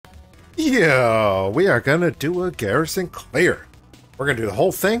Yeah, we are gonna do a Garrison clear. We're gonna do the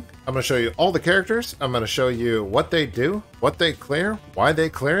whole thing. I'm gonna show you all the characters. I'm gonna show you what they do, what they clear, why they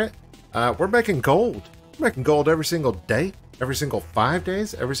clear it. We're making gold. We're making gold every single day, every single 5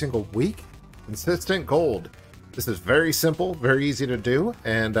 days, every single week. Consistent gold. This is very simple, very easy to do,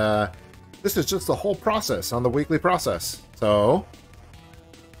 and this is just the whole process on the weekly process. So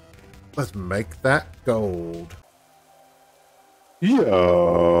let's make that gold.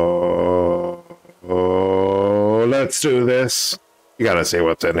 Yo, let's do this. You gotta see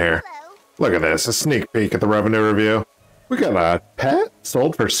what's in here. Look at this, a sneak peek at the revenue review. We got a pet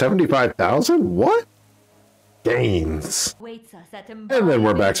sold for 75,000. What? Gains. And then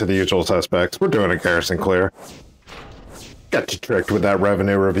we're back to the usual suspects. We're doing a Garrison clear. Got you tricked with that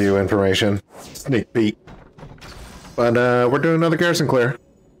revenue review information. Sneak peek. But we're doing another Garrison clear.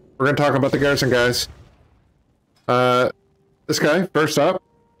 We're gonna talk about the Garrison guys. This guy, first up.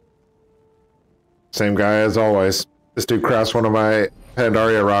 Same guy as always. This dude crashed one of my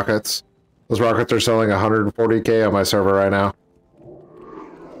Pandaria rockets. Those rockets are selling 140k on my server right now.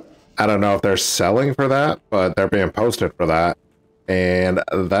 I don't know if they're selling for that, but they're being posted for that. And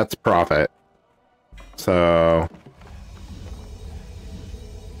that's profit. So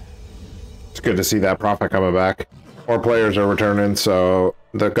it's good to see that profit coming back. More players are returning, so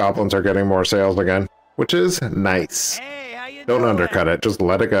the goblins are getting more sales again, which is nice. Don't undercut it, just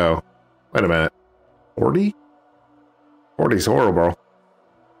let it go. Wait a minute. 40? 40's horrible.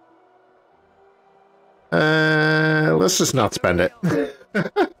 Let's just not spend it.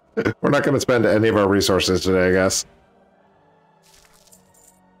 We're not going to spend any of our resources today, I guess.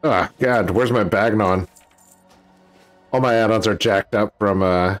 Oh, God, where's my Bagnon? All my add-ons are jacked up from,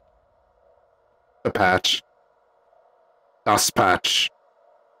 the patch. Das patch.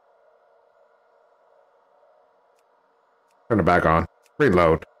 Turn it back on.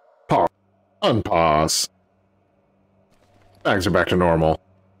 Reload. Pause. Unpause. Bags are back to normal.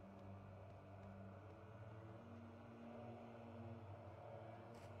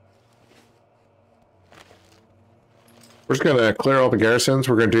 We're just gonna clear all the garrisons.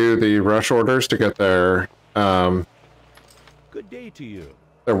 We're gonna do the rush orders to get their good day to you.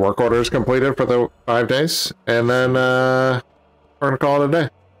 Their work orders completed for the 5 days, and then we're gonna call it a day.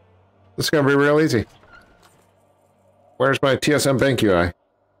 This is gonna be real easy. Where's my TSM bank UI?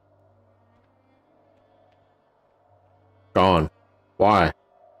 Gone. Why?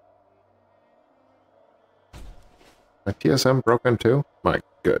 My TSM broken too? My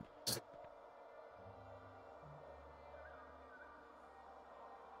goodness.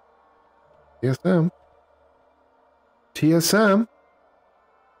 TSM? TSM?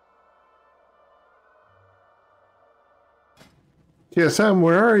 TSM,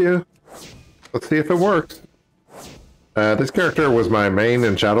 where are you? Let's see if it works. This character was my main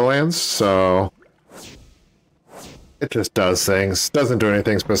in Shadowlands, so it just does things. Doesn't do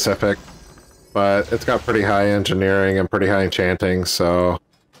anything specific, but it's got pretty high engineering and pretty high enchanting, so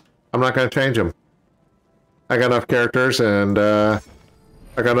I'm not going to change them. I got enough characters and I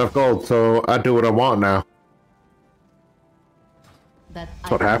got enough gold, so I do what I want now.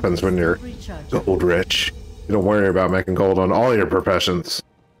 That's what happens when you're gold rich. You don't worry about making gold on all your professions.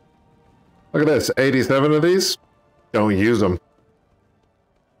 Look at this, 87 of these. Don't use them.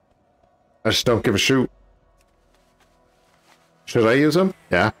 I just don't give a shoot. Should I use them?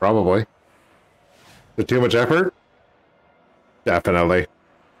 Yeah, probably. Is it too much effort? Definitely.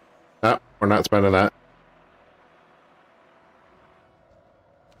 No, we're not spending that.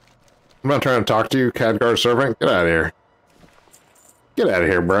 I'm not trying to talk to you, Khadgar servant. Get out of here. Get out of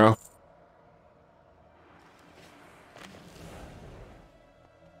here, bro.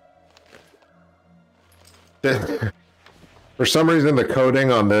 For some reason, the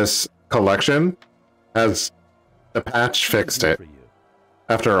coding on this collection has the patch fixed it.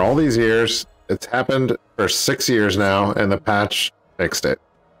 After all these years, it's happened for 6 years now, and the patch fixed it.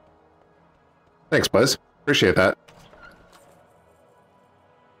 Thanks, Buzz. Appreciate that.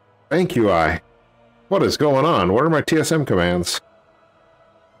 Thank you, I. What is going on? What are my TSM commands?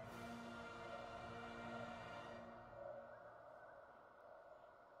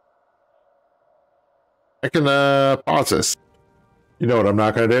 I can pause this. You know what I'm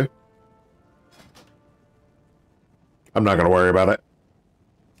not going to do? I'm not going to worry about it.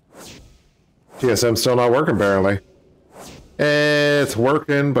 TSM's still not working, apparently. It's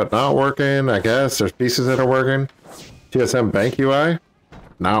working, but not working. I guess there's pieces that are working. TSM Bank UI,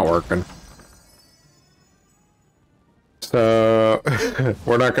 not working. So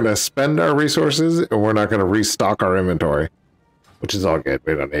we're not going to spend our resources, and we're not going to restock our inventory, which is all good.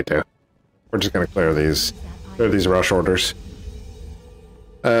 We don't need to. We're just going to clear these rush orders.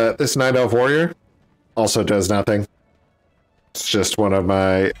 This Night Elf Warrior also does nothing. It's just one of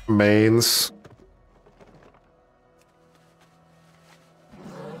my mains.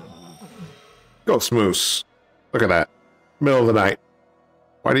 Ghost Moose. Look at that. Middle of the night.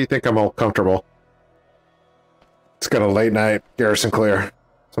 Why do you think I'm all comfortable? It's got a late night Garrison clear.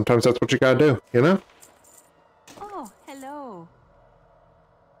 Sometimes that's what you gotta do, you know? Oh, hello.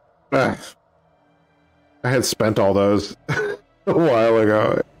 I had spent all those a while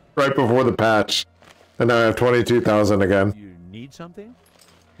ago, right before the patch. And now I have 22,000 again. You need something?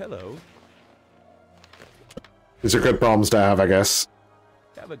 Hello. These are good problems to have, I guess.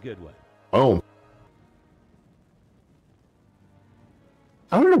 Have a good one. Boom.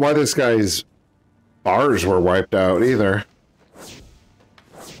 I don't know why this guy's bars were wiped out either.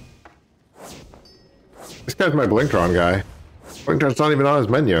 This guy's my Blinktron guy. Blinktron's not even on his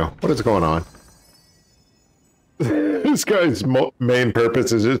menu. What is going on? This guy's main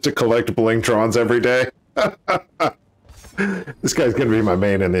purpose is just to collect Blinkrons every day. This guy's gonna be my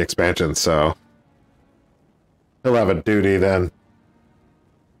main in the expansion, so he'll have a duty then.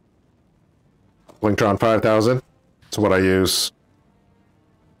 Blinktron 5000. That's what I use.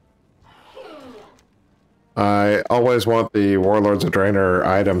 I always want the Warlords of Draenor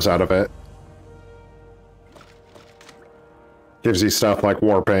items out of it. Gives you stuff like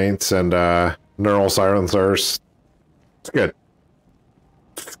war paints and neural silencers. It's good.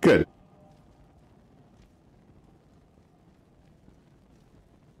 It's good.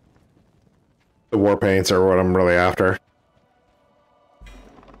 The war paints are what I'm really after.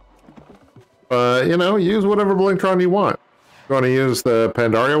 You know, use whatever Blinktron you want. You want to use the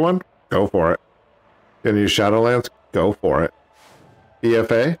Pandaria one? Go for it. You want to use Shadowlands? Go for it.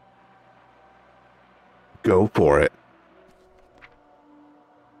 BFA? Go for it.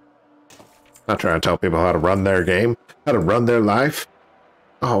 Not trying to tell people how to run their game, how to run their life.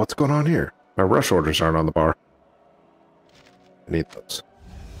 Oh, what's going on here? My rush orders aren't on the bar. I need those.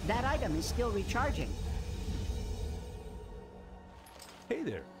 That item is still recharging. Hey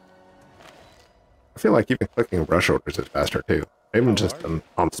there. I feel like even clicking rush orders is faster too. Maybe I'm just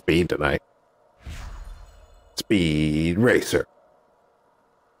on speed tonight. Speed racer.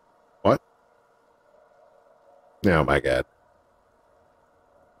 What? Oh my god.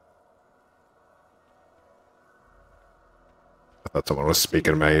 I thought someone was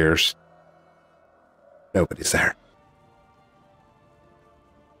speaking in my ears. Nobody's there.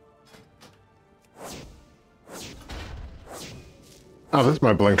 Oh, this is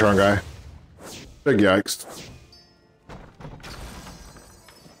my Blinktron guy. Big yikes.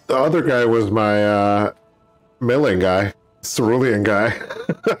 The other guy was my milling guy. Cerulean guy.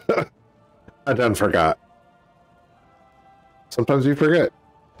 I done forgot. Sometimes you forget.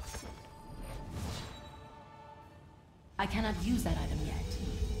 I cannot use that item yet.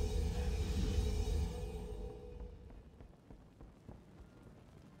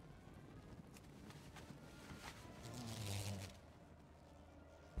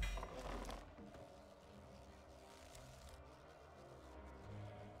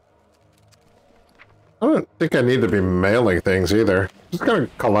 I don't think I need to be mailing things either. Just gonna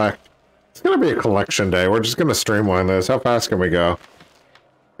collect. It's gonna be a collection day. We're just gonna streamline this. How fast can we go?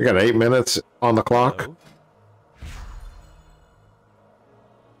 We got 8 minutes on the clock. Hello.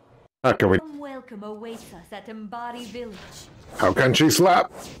 How can we? Welcome awaits us at Embody Village. How can she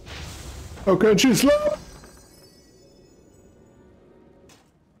slap? How can she slap?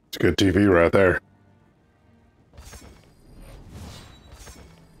 It's good TV right there.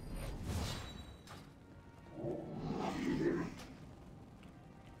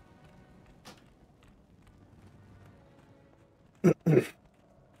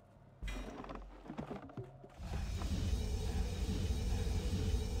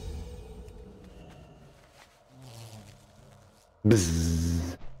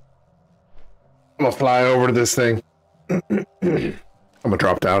 Bzzz. I'm gonna fly over to this thing. I'm gonna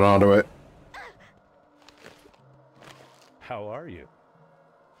drop down onto it. How are you?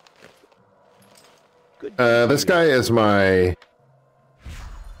 Good. This guy is my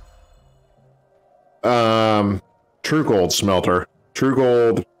True Gold smelter. True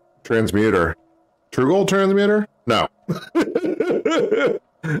Gold transmuter. True Gold transmuter? No.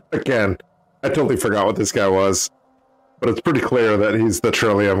 Again, I totally forgot what this guy was. But it's pretty clear that he's the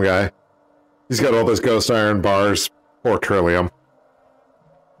Trillium guy. He's got all those Ghost Iron bars for Trillium.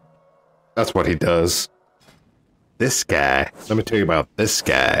 That's what he does. This guy. Let me tell you about this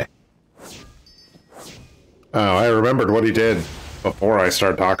guy. Oh, I remembered what he did before I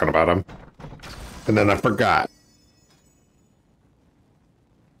started talking about him. And then I forgot.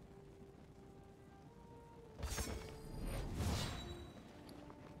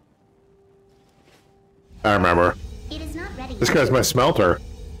 I remember. It is not ready This yet. guy's my smelter.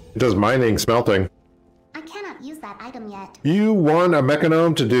 He does mining, smelting. I cannot use that item yet. You want a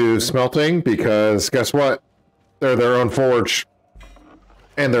mechanome to do smelting because guess what? They're their own forge.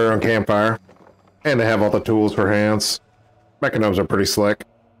 And their own campfire. And they have all the tools for hands. Mechanomes are pretty slick.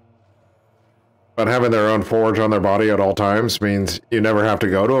 But having their own forge on their body at all times means you never have to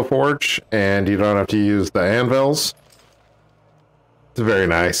go to a forge, and you don't have to use the anvils. It's very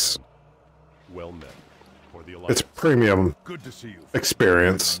nice. Well met. For the It's Alliance. premium Good to see you.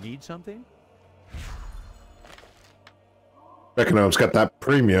 experience. Need something? Mechanome's got that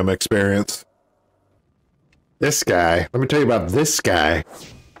premium experience. This guy, let me tell you about this guy.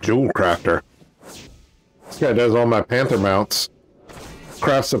 Jewel Crafter. This guy does all my panther mounts.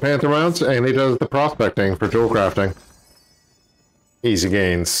 Crafts the panther mounts, and he does the prospecting for jewel crafting. Easy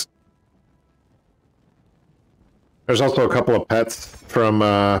gains. There's also a couple of pets from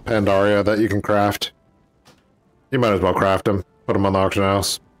Pandaria that you can craft. You might as well craft them. Put them on the auction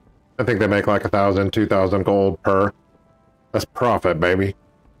house. I think they make like 1,000, 2,000 gold per. That's profit, baby.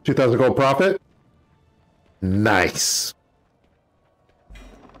 2,000 gold profit? Nice.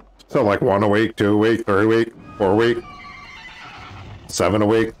 So like 1 a week, 2 a week, 3 a week, 4 a week, 7 a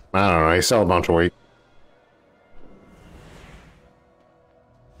week. I don't know. You sell a bunch a week.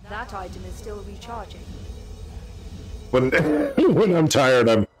 That item is still recharging. When when I'm tired,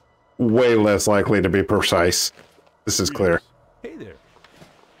 I'm way less likely to be precise. This is clear. Hey there.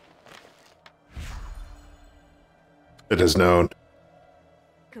 It is known.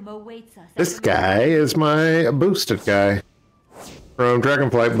 Awaits us at This the guy is my boosted guy from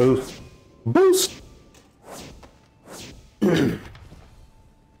Dragonflight Boost. Boost.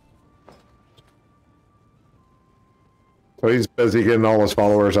 So he's busy getting all his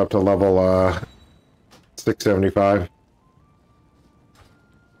followers up to level 675.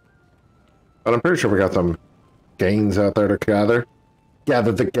 But I'm pretty sure we got some gains out there to gather.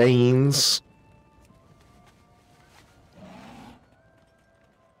 Gather the gains.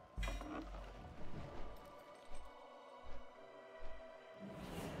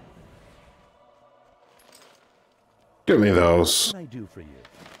 Give me those. What can I do for you?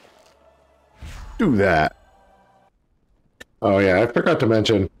 Do that. Oh yeah, I forgot to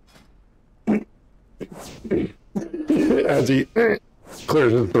mention. As he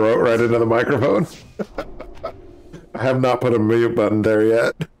clears his throat right into the microphone. I have not put a mute button there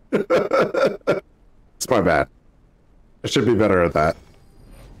yet. It's my bad. I should be better at that.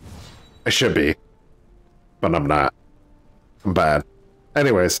 I should be. But I'm not. I'm bad.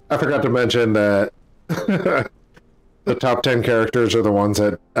 Anyways, I forgot to mention that the top 10 characters are the ones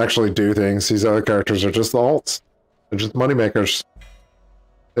that actually do things. These other characters are just the alts. They're just moneymakers.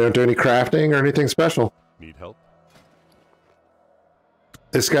 They don't do any crafting or anything special. Need help?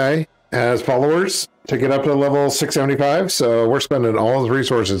 This guy has followers to get up to level 675, so we're spending all his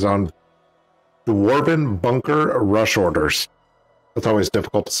resources on Dwarven Bunker rush orders. That's always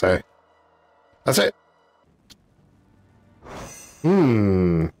difficult to say. That's it.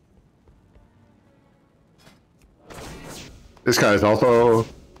 This guy's also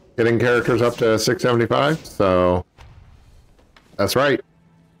getting characters up to 675, so that's right.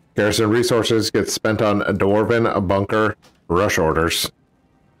 Garrison resources get spent on a Dwarven Bunker rush orders.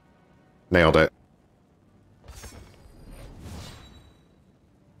 Nailed it.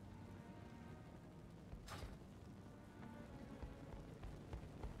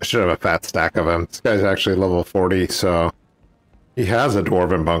 I should have a fat stack of him. This guy's actually level 40, so he has a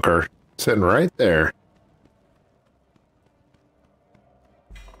Dwarven Bunker sitting right there.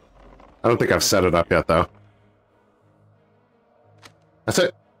 I don't think I've set it up yet, though. That's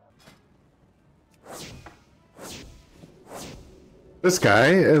it. This guy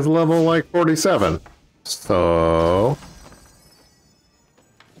is level, like, 47. So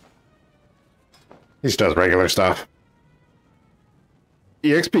he just does regular stuff.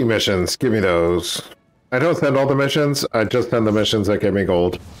 EXP missions, give me those. I don't send all the missions, I just send the missions that give me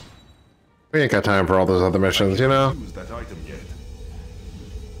gold. We ain't got time for all those other missions, you know? Use that item yet.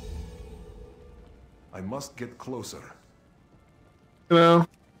 I must get closer. You know?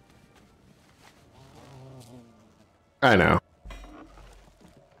 I know.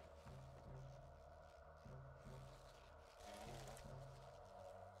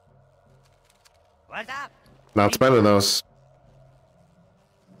 What's up? Not spending those.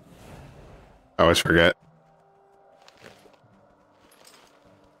 I always forget.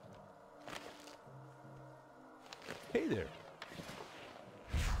 Hey there.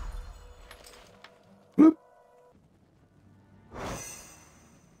 Bloop.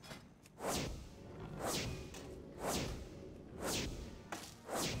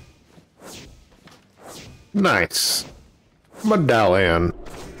 Nice. Medallion.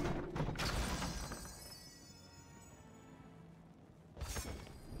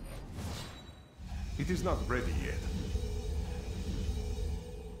 It is not ready yet.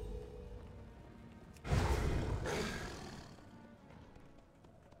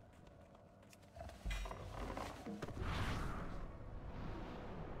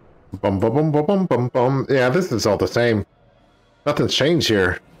 Bum bum bum bum bum bum bum. Yeah, this is all the same. Nothing's changed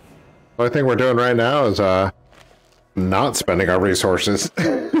here. The only thing we're doing right now is not spending our resources.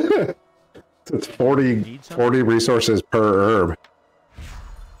 It's 40 resources per herb.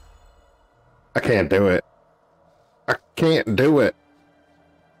 I can't do it. I can't do it.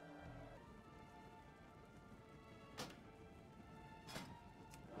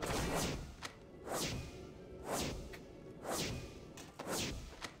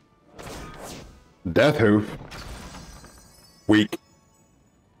 Death hoof. Weak.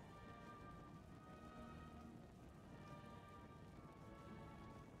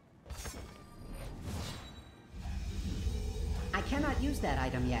 I cannot use that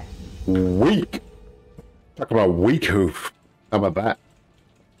item yet. Weak. Talk about weak hoof. How about that?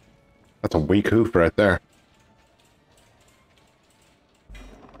 That's a weak hoof right there.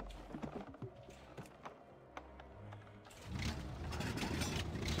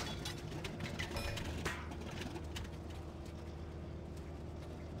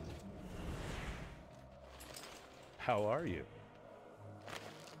 How are you?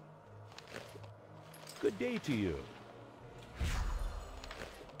 Good day to you.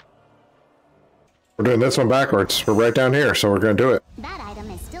 We're doing this one backwards. We're right down here, so we're going to do it. That item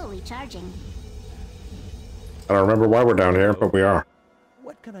is still recharging. I don't remember why we're down here, but we are.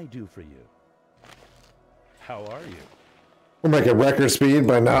 What can I do for you? How are you? We're making record speed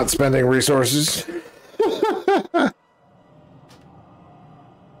by not spending resources.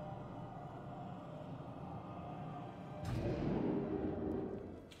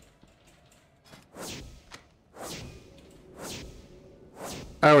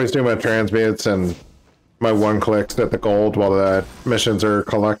 I always do my transmutes and my one clicks at the gold while the missions are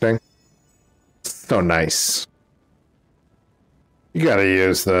collecting. So nice. You gotta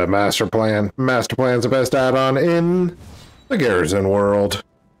use the master plan. Master plan's the best add-on in the Garrison world.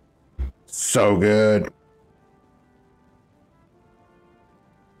 So good.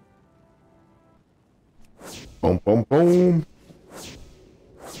 Boom, boom, boom.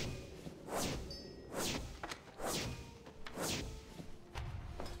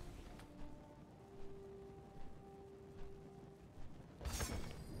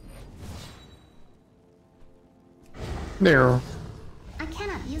 There. I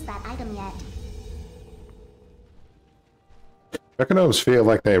cannot use that item yet. Mechanomes feel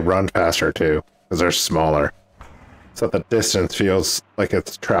like they run faster too, because they're smaller. So the distance feels like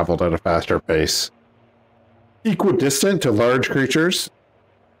it's traveled at a faster pace. Equidistant to large creatures,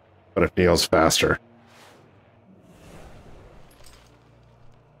 but it feels faster.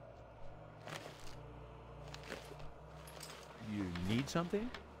 You need something?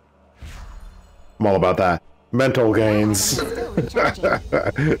 I'm all about that. Mental gains. That item is still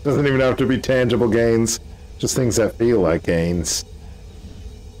recharging. Doesn't even have to be tangible gains. Just things that feel like gains.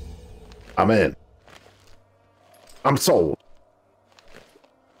 I'm in. I'm sold.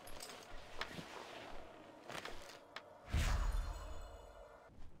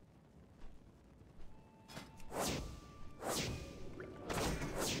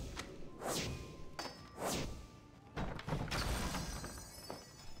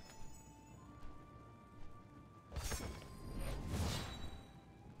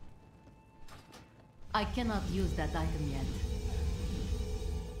 I cannot use that item yet.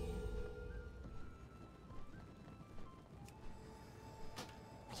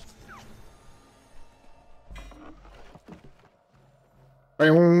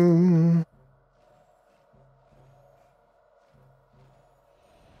 Boing.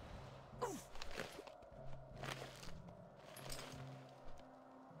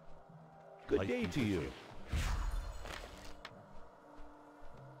 Good day to you.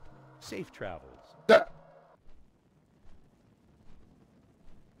 Safe travels. Ah.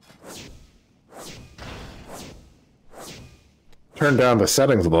 Turn down the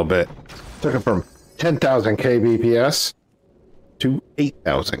settings a little bit. Took it from 10,000 kbps to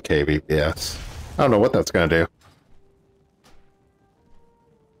 8,000 kbps. I don't know what that's gonna do.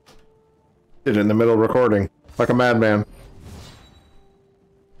 Did it in the middle of recording, like a madman.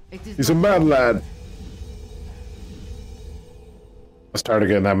 It is He's a not mad lad. I started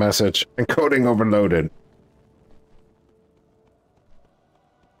getting that message. Encoding overloaded.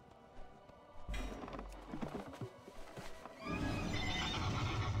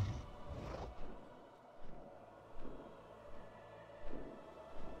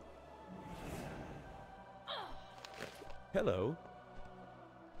 Hello.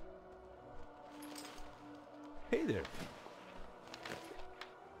 Hey there.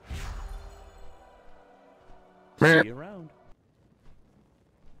 Meh. See you around.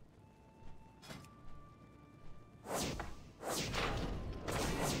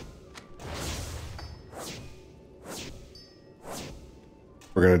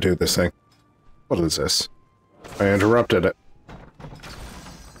 We're gonna do this thing. What is this? I interrupted it.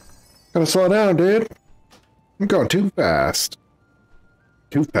 Gotta slow down, dude. I'm going too fast.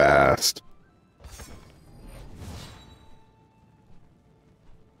 Too fast.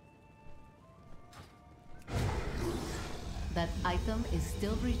 That item is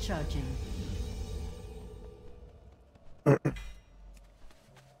still recharging.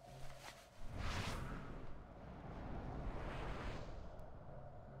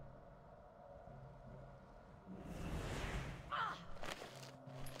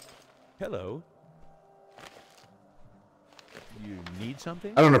 Hello. You need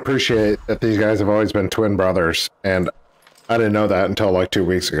something? I don't appreciate that these guys have always been twin brothers, and I didn't know that until like 2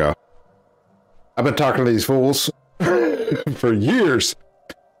 weeks ago. I've been talking to these fools for years,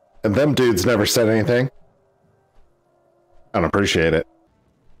 and them dudes never said anything. I don't appreciate it.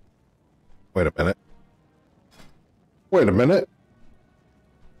 Wait a minute. Wait a minute.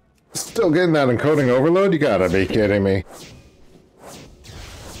 Still getting that encoding overload? You gotta be kidding me.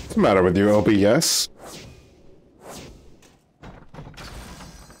 What's the matter with you, OBS?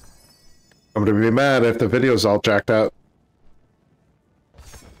 I'm gonna be mad if the video's all jacked out.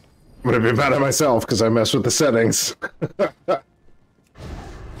 I'm gonna be mad at myself because I messed with the settings. But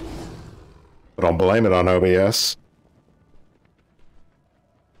don't blame it on OBS.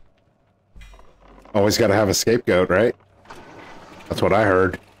 Always gotta have a scapegoat, right? That's what I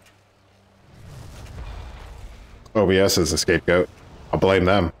heard. OBS is a scapegoat. I'll blame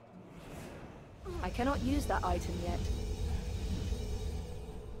them. I cannot use that item yet.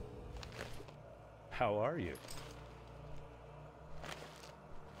 How are you?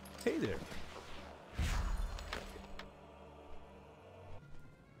 Hey there.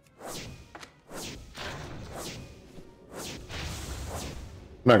 I'm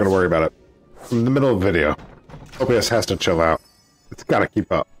not gonna worry about it. I'm in the middle of the video. OBS has to chill out. It's gotta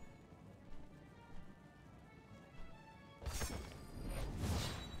keep up.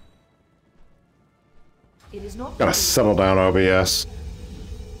 It is not Gotta ready. settle down, OBS.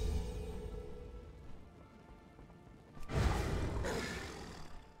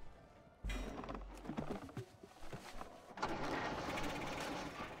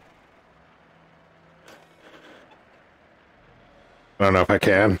 I don't know if I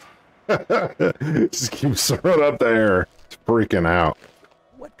can. Just keeps throwing up the air. It's freaking out.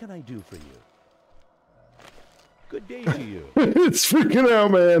 What can I do for you? Good day to you. It's freaking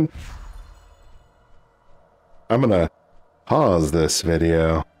out, man. I'm gonna pause this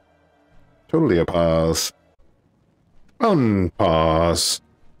video. Totally a pause. Unpause.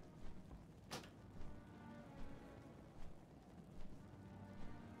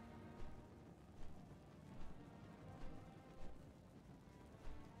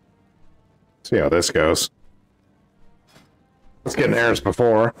 See how this goes. Let's get errors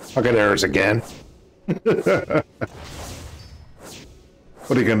before. I'll get errors again. What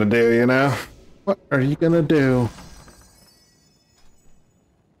are you gonna do, you know? What are you gonna do?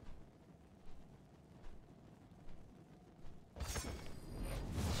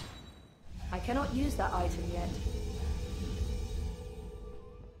 I cannot use that item yet.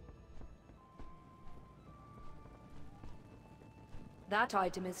 That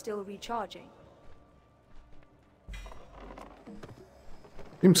item is still recharging.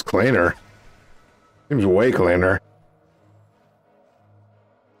 Seems cleaner. Seems way cleaner.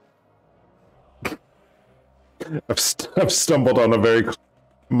 I've stumbled on a very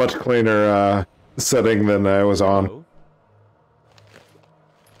much cleaner setting than I was on. Hello?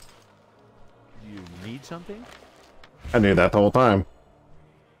 You need something? I knew that the whole time.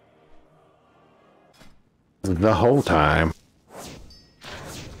 The whole time.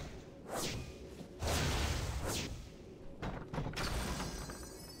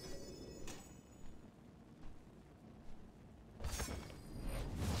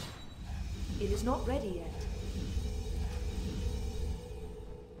 It is not ready yet.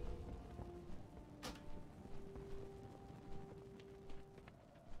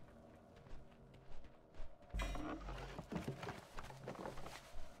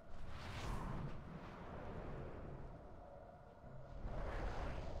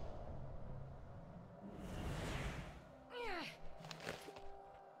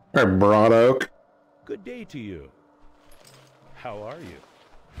 All right, Broad Oak. Good day to you. How are you?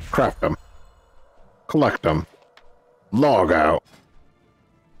 Craft them. Collect them. Log out.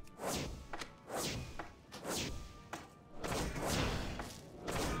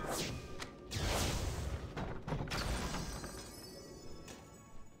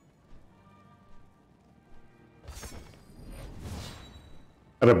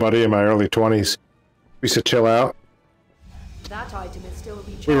 I had a buddy in my early 20s. We used to chill out. That item is still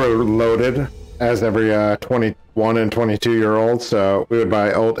We recharging. were loaded, as every 21 and 22-year-old, so we would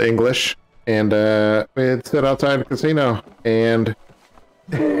buy Old English, and we'd sit outside the casino, and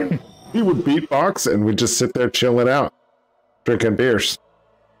he would beatbox, and we'd just sit there chilling out, drinking beers.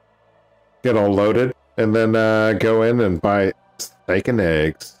 Get all loaded, and then go in and buy steak and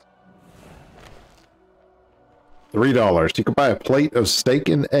eggs. $3. You could buy a plate of steak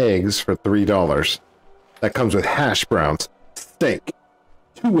and eggs for $3. That comes with hash browns, steak,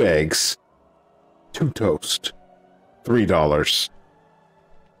 2 eggs, 2 toast, $3.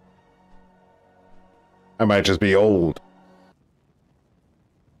 I might just be old.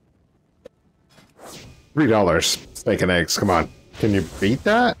 $3 steak and eggs. Come on, can you beat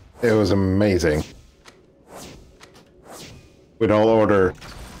that? It was amazing. We'd all order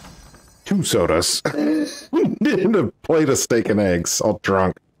 2 sodas and a plate of steak and eggs, all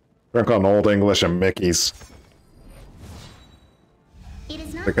drunk on Old English and Mickey's. It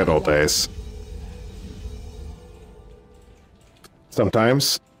is not The good old days.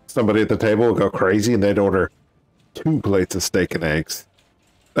 Sometimes somebody at the table will go crazy and they'd order 2 plates of steak and eggs.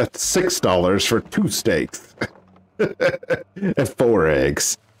 That's $6 for 2 steaks and 4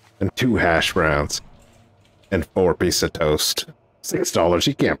 eggs and 2 hash browns and 4 pieces of toast. $6,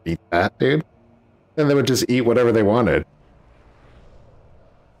 you can't beat that, dude. And they would just eat whatever they wanted.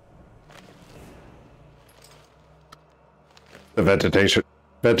 The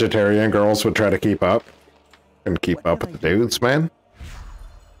vegetarian girls would try to keep up. And keep up with the dudes, man.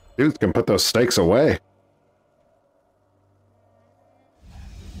 Dudes can put those steaks away.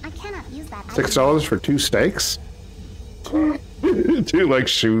 I cannot use that item. $6 for 2 steaks? 2 like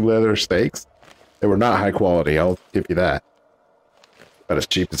shoe leather steaks? They were not high quality, I'll give you that. About as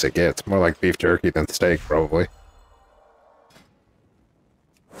cheap as it gets. More like beef jerky than steak, probably.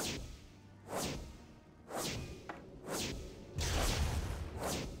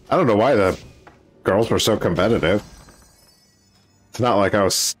 I don't know why the girls were so competitive. It's not like I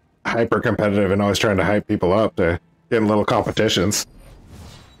was hyper competitive and always trying to hype people up to get in little competitions.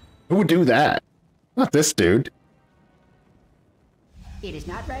 Who would do that? Not this dude. It is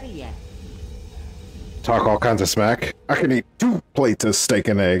not ready yet. Talk all kinds of smack. I can eat 2 plates of steak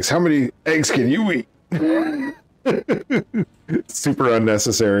and eggs. How many eggs can you eat? Super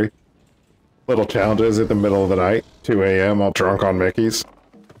unnecessary. Little challenges at the middle of the night. 2 a.m. all drunk on Mickey's.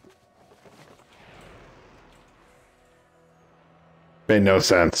 Made no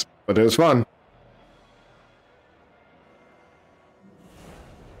sense, but it was fun.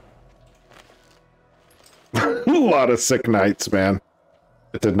 A lot of sick nights, man.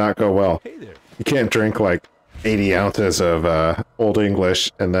 It did not go well. Hey there. You can't drink like 80 ounces of Old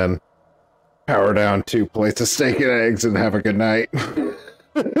English and then power down 2 plates of steak and eggs and have a good night.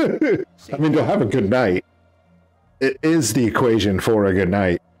 I mean, you'll have a good night. It is the equation for a good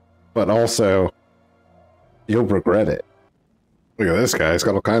night, but also you'll regret it. Look at this guy. He's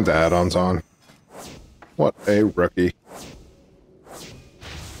got all kinds of add-ons on. What a rookie.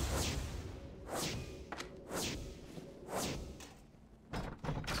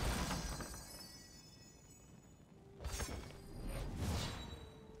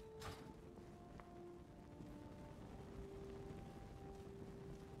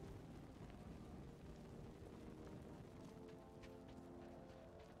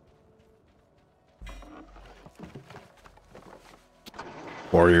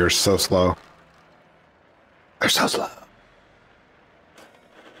 Warriors so slow. They're so slow.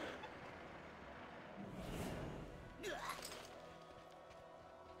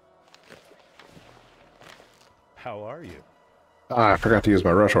 How are you? Ah, I forgot to use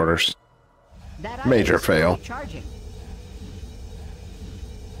my rush orders. That item Major is still fail. recharging.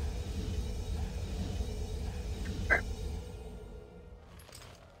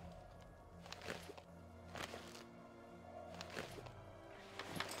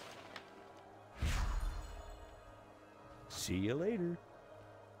 See you later.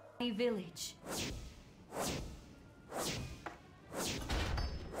 Village.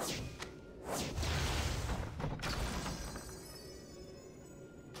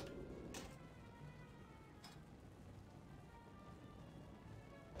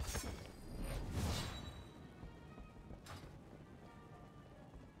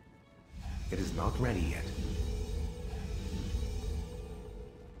 It is not ready yet.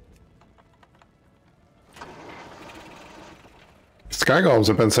 Sky Golems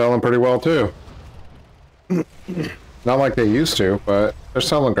have been selling pretty well too. Not like they used to, but they're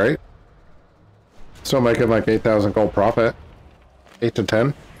selling great. Still making like 8,000 gold profit. 8 to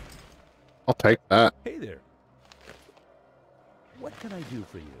 10. I'll take that. Hey there. What can I do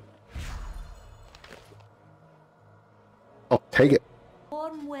for you? I'll take it.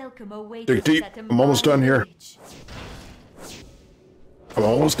 Warm welcome awaits Dig deep. us at I'm almost done here. Village. I'm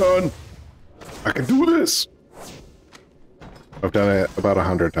almost done. I can do this. I've done it about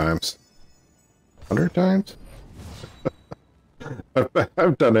 100 times. 100 times?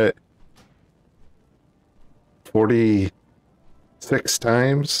 I've done it 46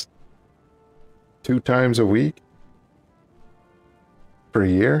 times. 2 times a week. For a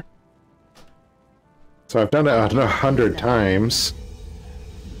year. So I've done it 100 times.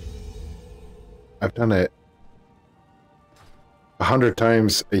 I've done it 100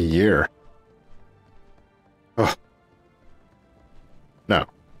 times a year. Ugh. No,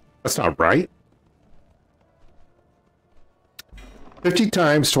 that's not right. 50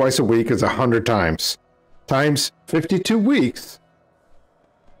 times twice a week is 100 times. Times 52 weeks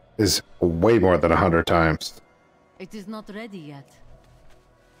is way more than 100 times. It is not ready yet.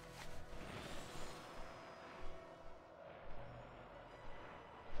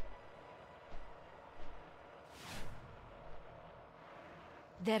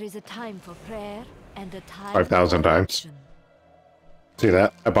 There is a time for prayer and a time 5,000 for times. action. See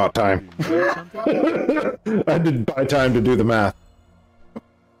that? I bought time. I didn't buy time to do the math.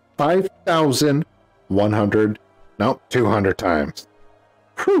 5,100, no, 200 times.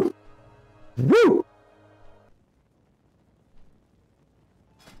 Whew. Woo!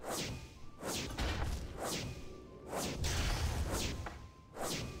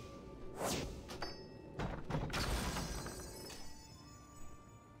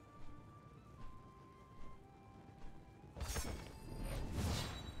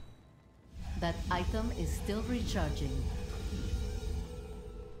 That item is still recharging.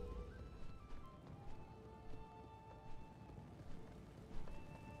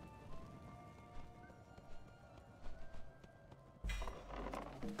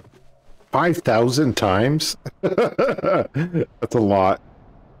 $5,000 times? That's a lot.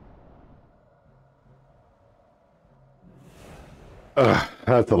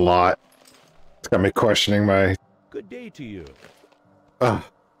 That's a lot. It's got me questioning my... Good day to you. Ugh,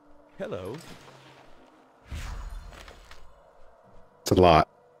 Hello. it's a lot.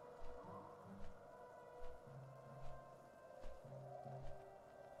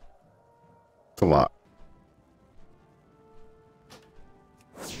 It's a lot.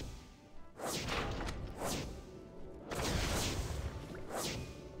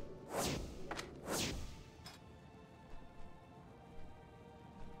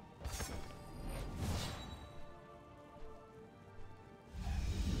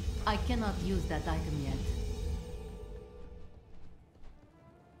 I cannot use that item yet.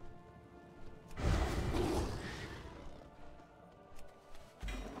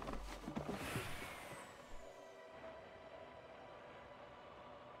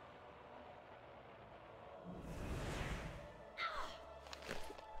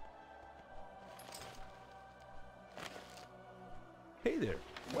 Hey there.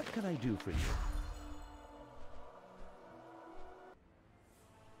 What can I do for you?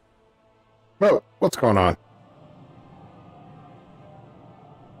 Whoa, what's going on?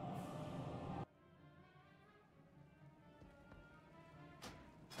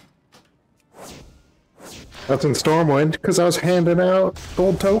 That's in Stormwind, because I was handing out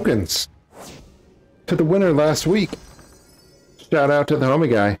gold tokens to the winner last week. Shout out to the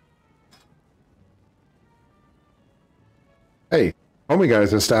homie guy. Hey, homie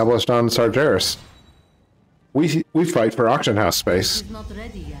guy's established on Sargeras. We fight for auction house space. It is not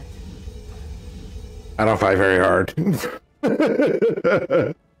ready yet. I don't fight very hard.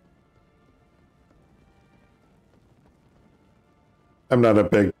 I'm not a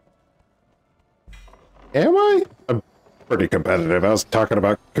big... Am I? I'm pretty competitive. I was talking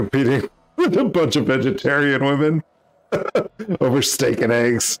about competing with a bunch of vegetarian women over steak and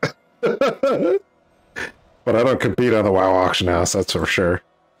eggs. But I don't compete on the WoW auction house, that's for sure.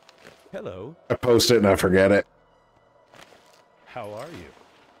 Hello. I post it and I forget it. How are you?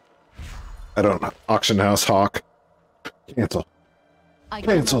 I don't auction house hawk. Cancel. I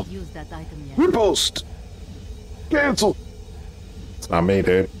Cancel. cannot use that item yet. Repost. Cancel. It's not me,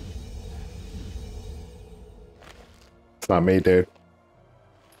 dude. It's not me, dude.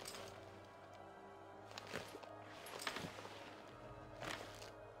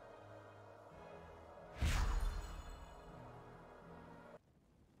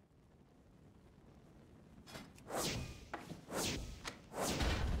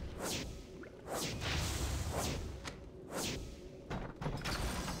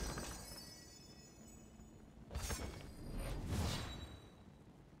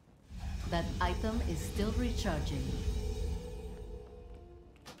 That item is still recharging.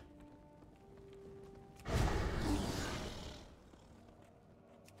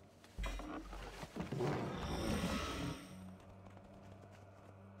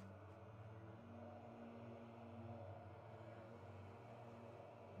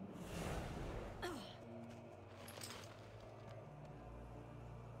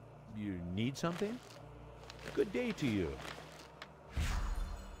 You need something? Good day to you.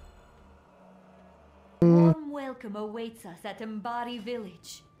 Warm welcome awaits us at Embari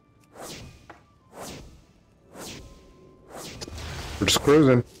Village. We're just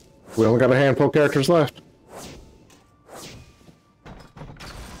cruising. We only got a handful of characters left.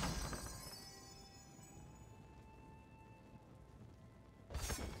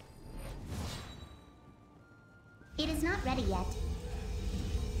 It is not ready yet.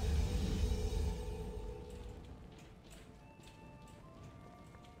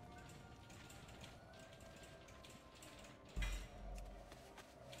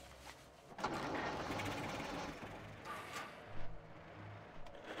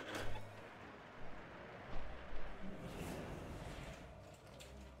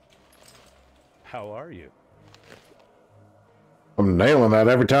 How are you? I'm nailing that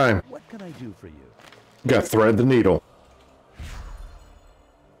every time. What can I do for you? Got to thread the needle.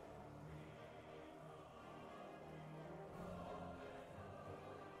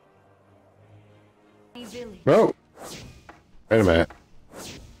 Village. Oh! Wait a minute.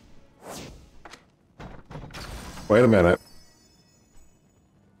 Wait a minute.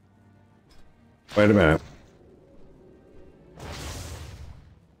 Wait a minute.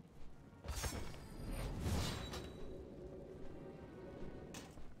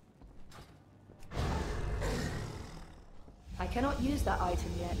 I cannot use that item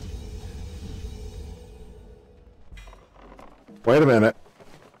yet. Wait a minute.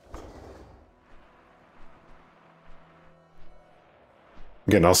 I'm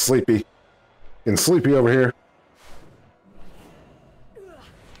getting all sleepy. Getting sleepy over here.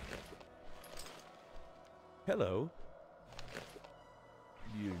 Hello.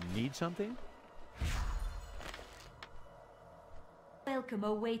 You need something? Welcome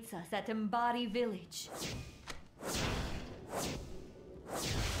awaits us at Embari Village.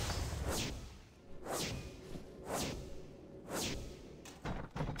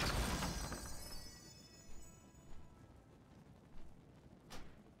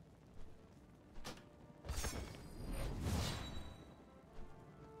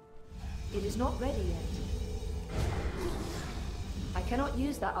 It is not ready yet. I cannot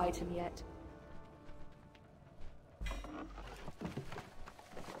use that item yet.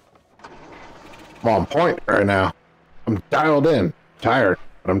 I'm on point right now. I'm dialed in. Tired,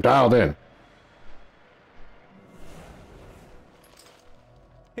 but I'm dialed in.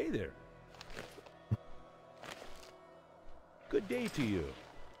 Hey there. Good day to you.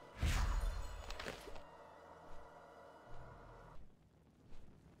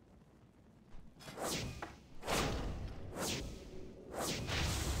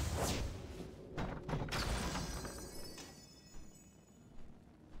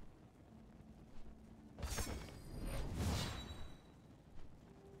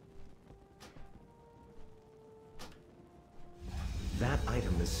 That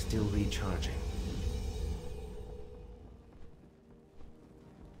item is still recharging.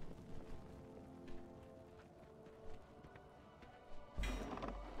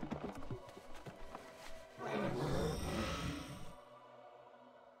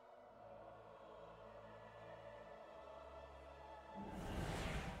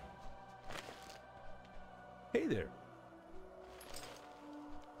 Hey there.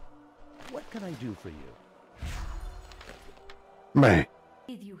 What can I do for you? Man.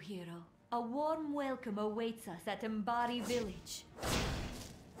 With you, hero. A warm welcome awaits us at Embari Village.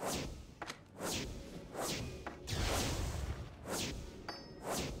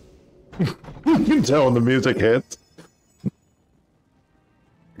 You can tell when the music hits.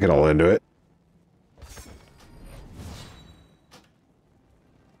 Get all into it.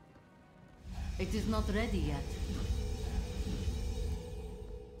 It is not ready yet.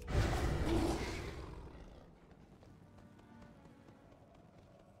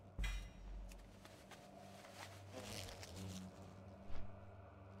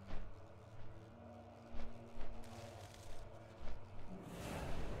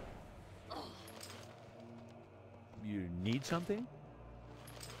 You need something?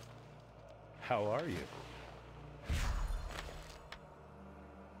 How are you?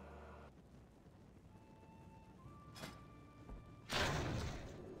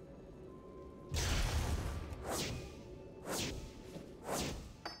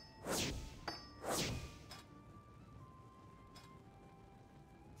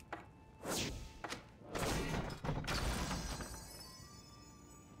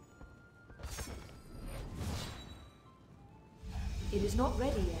 It is not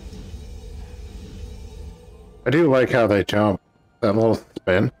ready yet. I do like how they jump. That little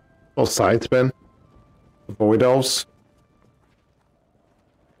spin. Little side spin. The void elves.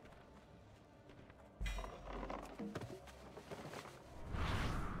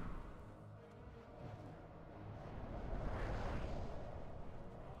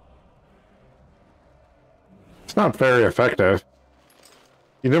 It's not very effective.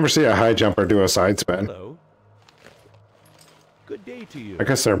 You never see a high jumper do a side spin. Hello. Good day to you. I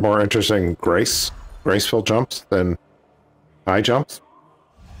guess they're more interesting graceful jumps than high jumps.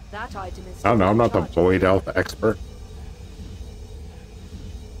 That item is I don't know, I'm not the recharging. void elf expert.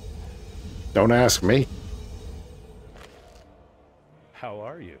 Don't ask me. How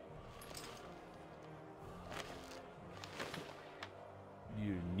are you?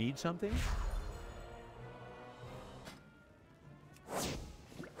 You need something?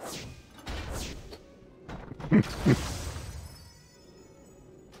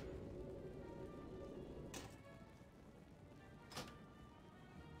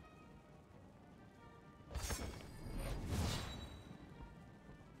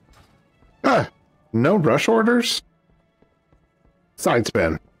 Ah, no rush orders? Side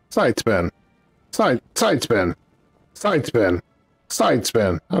spin. Side spin. Side spin. Side spin. Side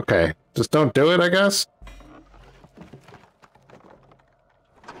spin. Okay. Just don't do it, I guess?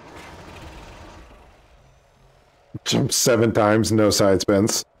 Jump 7 times, no side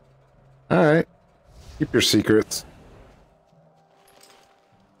spins. Alright. Keep your secrets.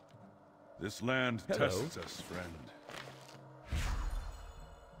 This land Hello. tests us, friend.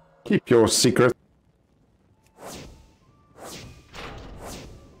 Keep your secret.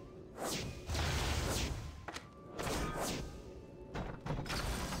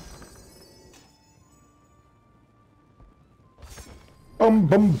 Boom,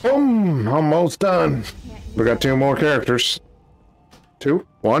 boom, boom! Almost done. We got 2 more characters. 2?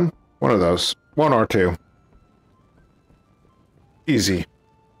 1? One of those. 1 or 2. Easy.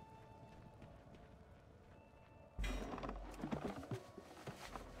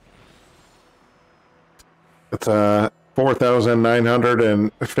 It's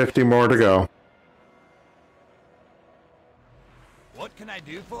 4,950 more to go. What can I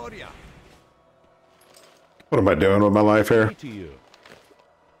do for you? What am I doing with my life here? Good day to you.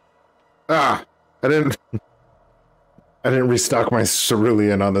 Ah! I didn't restock my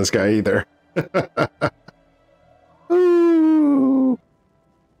cerulean on this guy either. Ooh.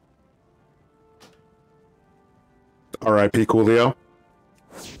 R.I.P. Coolio.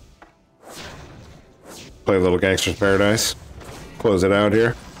 Play a little Gangster's Paradise. Close it out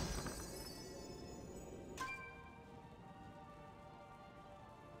here.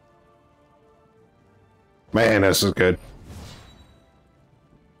 Man, this is good.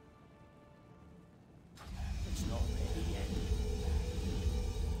 It's not ready yet.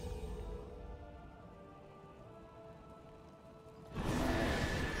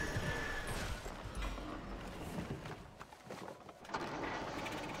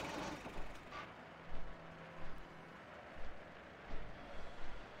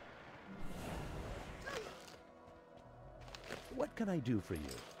 What can I do for you?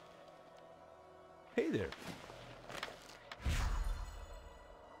 Hey there.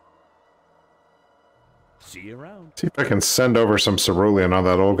 See you around. See if I can send over some cerulean on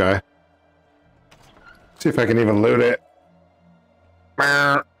that old guy. See if I can even loot it.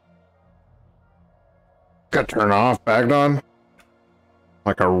 Got to turn off, bagged on.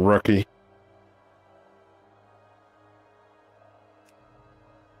 Like a rookie.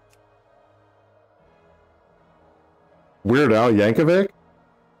 Weird Al Yankovic?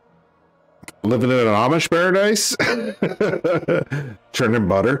 Living in an Amish paradise? Churning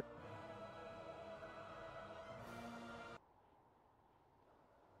butter?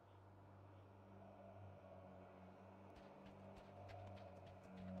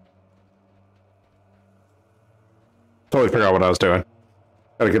 Totally forgot what I was doing.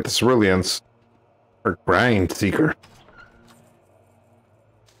 Gotta get the ceruleans. Or grind seeker.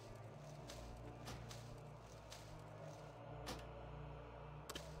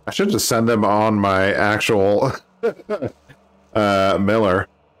 I should just send them on my actual miller.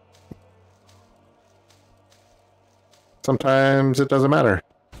 Sometimes it doesn't matter.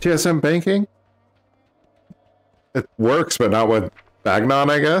 TSM banking? It works, but not with Bagnon,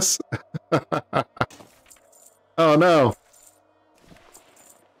 I guess. Oh no.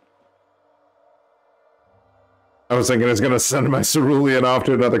 I was thinking it's gonna send my cerulean off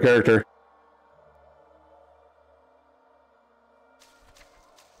to another character.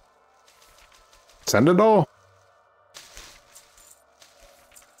 Send it all.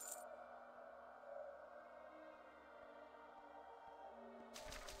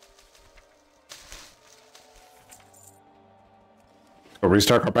 Go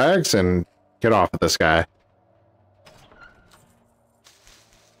restock our bags and get off of this guy.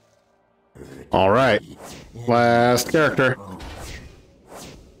 All right. Last character.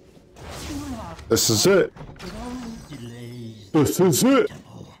 This is it. This is it.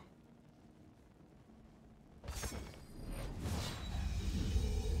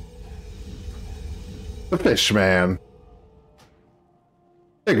 The fish man.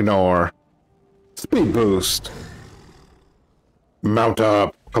 Ignore. Speed boost. Mount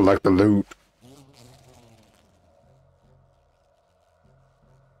up. Collect the loot.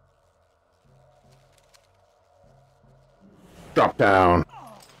 Drop down.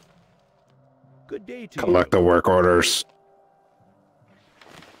 Good day to Collect the work orders.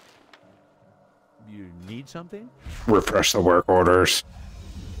 you. You need something? Refresh the work orders.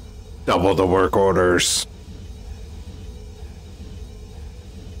 Double the work orders.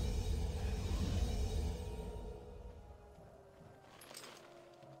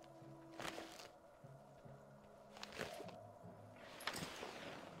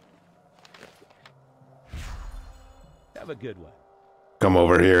 Have a good one. Come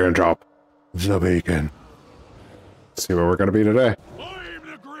over here and drop the bacon. See where we're gonna be today. I'm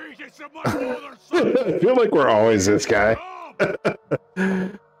the greatest of my father's sons. I feel like we're always this guy.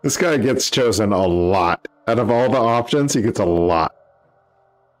 This guy gets chosen a lot. Out of all the options, he gets a lot.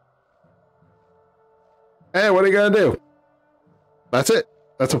 Hey, what are you gonna do? That's it.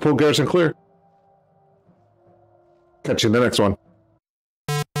 That's a full Garrison clear. Catch you in the next one.